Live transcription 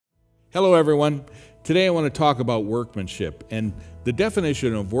Hello, everyone. Today I want to talk about workmanship. And the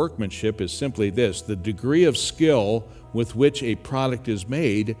definition of workmanship is simply this: the degree of skill with which a product is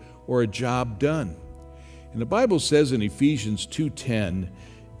made or a job done. And the Bible says in Ephesians 2:10,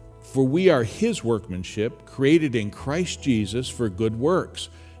 "For we are His workmanship, created in Christ Jesus for good works."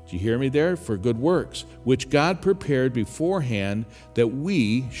 Do you hear me there? For good works, which God prepared beforehand that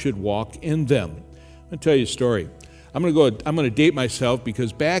we should walk in them. I'll tell you a story. I'm going to date myself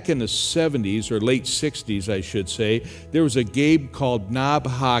because back in the 70s, or late 60s, I should say, there was a game called knob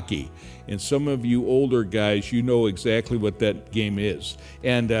hockey. And some of you older guys, you know exactly what that game is.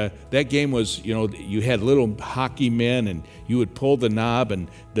 And that game was, you had little hockey men, and you would pull the knob, and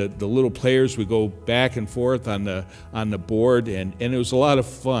the little players would go back and forth on the board, and it was a lot of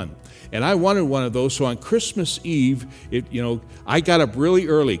fun. And I wanted one of those, so on Christmas Eve, I got up really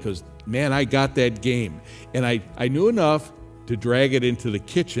early because, man, I got that game. And I knew enough to drag it into the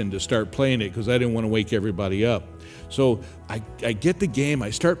kitchen to start playing it because I didn't want to wake everybody up. So I get the game, I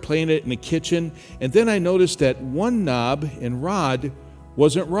start playing it in the kitchen, and then I noticed that one knob and rod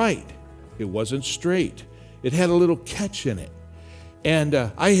wasn't right. It wasn't straight. It had a little catch in it. And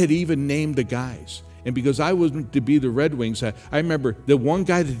I had even named the guys. And because I was to be the Red Wings, I remember the one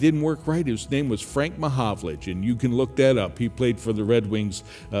guy that didn't work right, his name was Frank Mahavlich, and you can look that up. He played for the Red Wings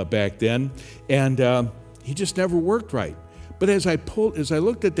back then, and he just never worked right. But as I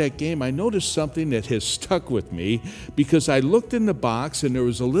looked at that game, I noticed something that has stuck with me, because I looked in the box and there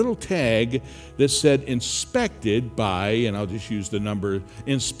was a little tag that said inspected by, and I'll just use the number,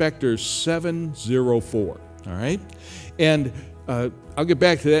 Inspector 704, all right? And I'll get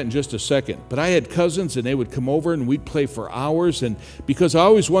back to that in just a second. But I had cousins, and they would come over, and we'd play for hours. And because I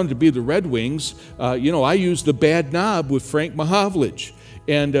always wanted to be the Red Wings, I used the bad knob with Frank Mahavlich.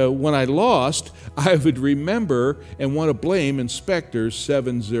 And when I lost, I would remember and want to blame Inspector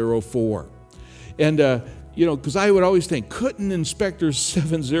 704. And, because I would always think, couldn't Inspector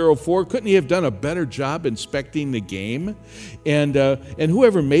 704, couldn't he have done a better job inspecting the game? And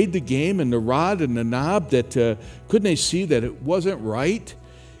whoever made the game and the rod and the knob, couldn't they see that it wasn't right?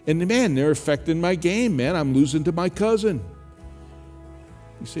 And man, they're affecting my game, man. I'm losing to my cousin.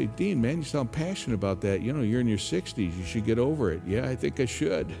 You say, Dean, man, you sound passionate about that. You're in your 60s. You should get over it. Yeah, I think I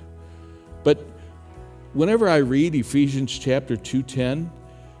should. But whenever I read Ephesians chapter 2:10,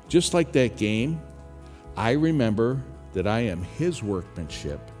 just like that game, I remember that I am His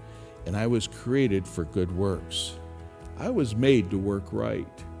workmanship, and I was created for good works. I was made to work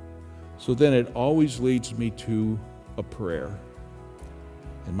right. So then it always leads me to a prayer.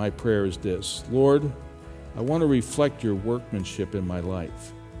 And my prayer is this: Lord, I want to reflect your workmanship in my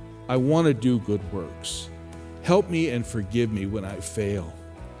life. I want to do good works. Help me and forgive me when I fail,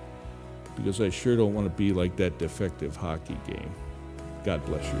 because I sure don't want to be like that defective hockey game. God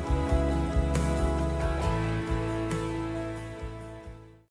bless you.